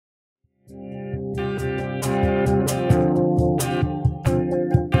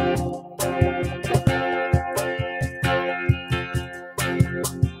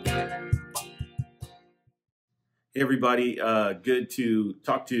Everybody, good to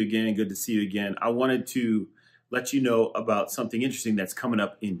talk to you again. Good to see you again. I wanted to let you know about something interesting that's coming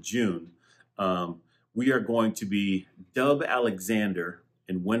up in June. We are going to be Dub Alexander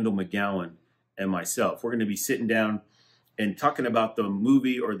and Wendell McGowan and myself. We're going to be sitting down and talking about the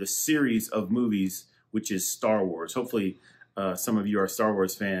movie or the series of movies, which is Star Wars. Hopefully, some of you are Star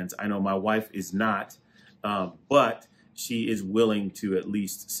Wars fans. I know my wife is not, but she is willing to at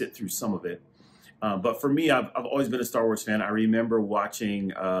least sit through some of it. But for me, I've always been a Star Wars fan. I remember watching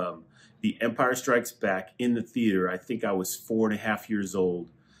The Empire Strikes Back in the theater. I think I was 4.5 years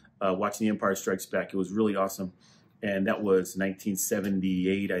old watching The Empire Strikes Back. It was really awesome. And that was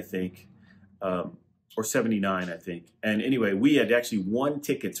 1978, I think, or 79, I think. And anyway, we had actually won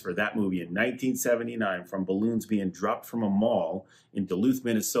tickets for that movie in 1979 from balloons being dropped from a mall in Duluth,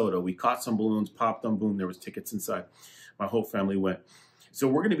 Minnesota. We caught some balloons, popped them, boom, there was tickets inside. My whole family went. So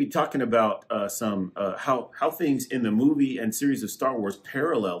we're going to be talking about how things in the movie and series of Star Wars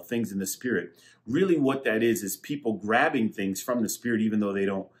parallel things in the spirit. Really what that is people grabbing things from the spirit, even though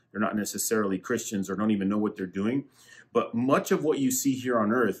they're not necessarily Christians or don't even know what they're doing. But much of what you see here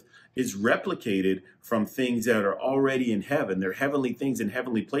on earth is replicated from things that are already in heaven. They're heavenly things in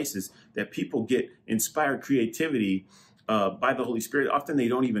heavenly places that people get inspired creativity by the Holy Spirit. Often they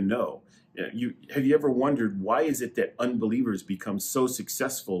don't even know. Have you ever wondered why is it that unbelievers become so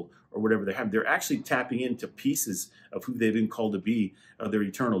successful or whatever they have? They're actually tapping into pieces of who they've been called to be, of their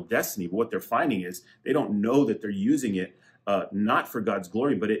eternal destiny. But what they're finding is they don't know that they're using it not for God's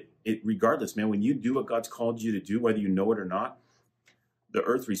glory, but it regardless, man, when you do what God's called you to do, whether you know it or not, the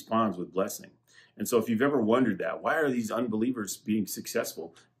earth responds with blessing. And so if you've ever wondered that, why are these unbelievers being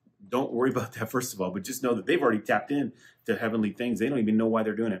successful? Don't worry about that, first of all, but just know that they've already tapped in to heavenly things. They don't even know why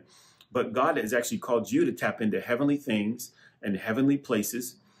they're doing it. But God has actually called you to tap into heavenly things and heavenly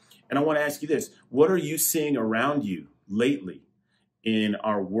places. And I want to ask you this. What are you seeing around you lately in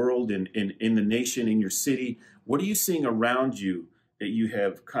our world and in the nation, in your city? What are you seeing around you that you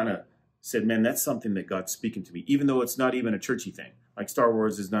have kind of said, man, that's something that God's speaking to me, even though it's not even a churchy thing. Like Star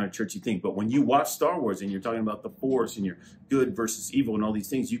Wars is not a churchy thing. But when you watch Star Wars and you're talking about the Force and you're good versus evil and all these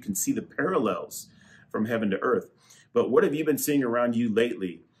things, you can see the parallels from heaven to earth. But what have you been seeing around you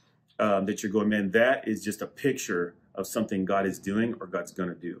lately? That you're going, man, that is just a picture of something God is doing or God's going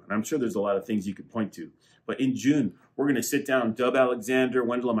to do. And I'm sure there's a lot of things you could point to. But in June, we're going to sit down, Dub Alexander,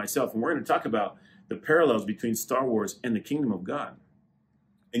 Wendell, and myself, and we're going to talk about the parallels between Star Wars and the kingdom of God.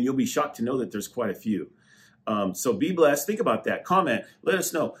 And you'll be shocked to know that there's quite a few. So be blessed. Think about that. Comment. Let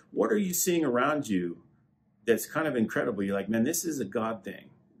us know. What are you seeing around you that's kind of incredible? You're like, man, this is a God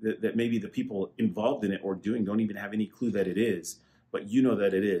thing that maybe the people involved in it or doing don't even have any clue that it is. But you know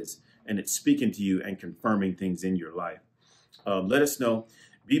that it is. And it's speaking to you and confirming things in your life. Let us know.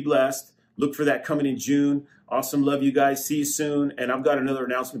 Be blessed. Look for that coming in June. Awesome. Love you guys. See you soon. And I've got another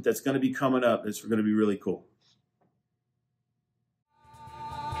announcement that's going to be coming up. That's going to be really cool.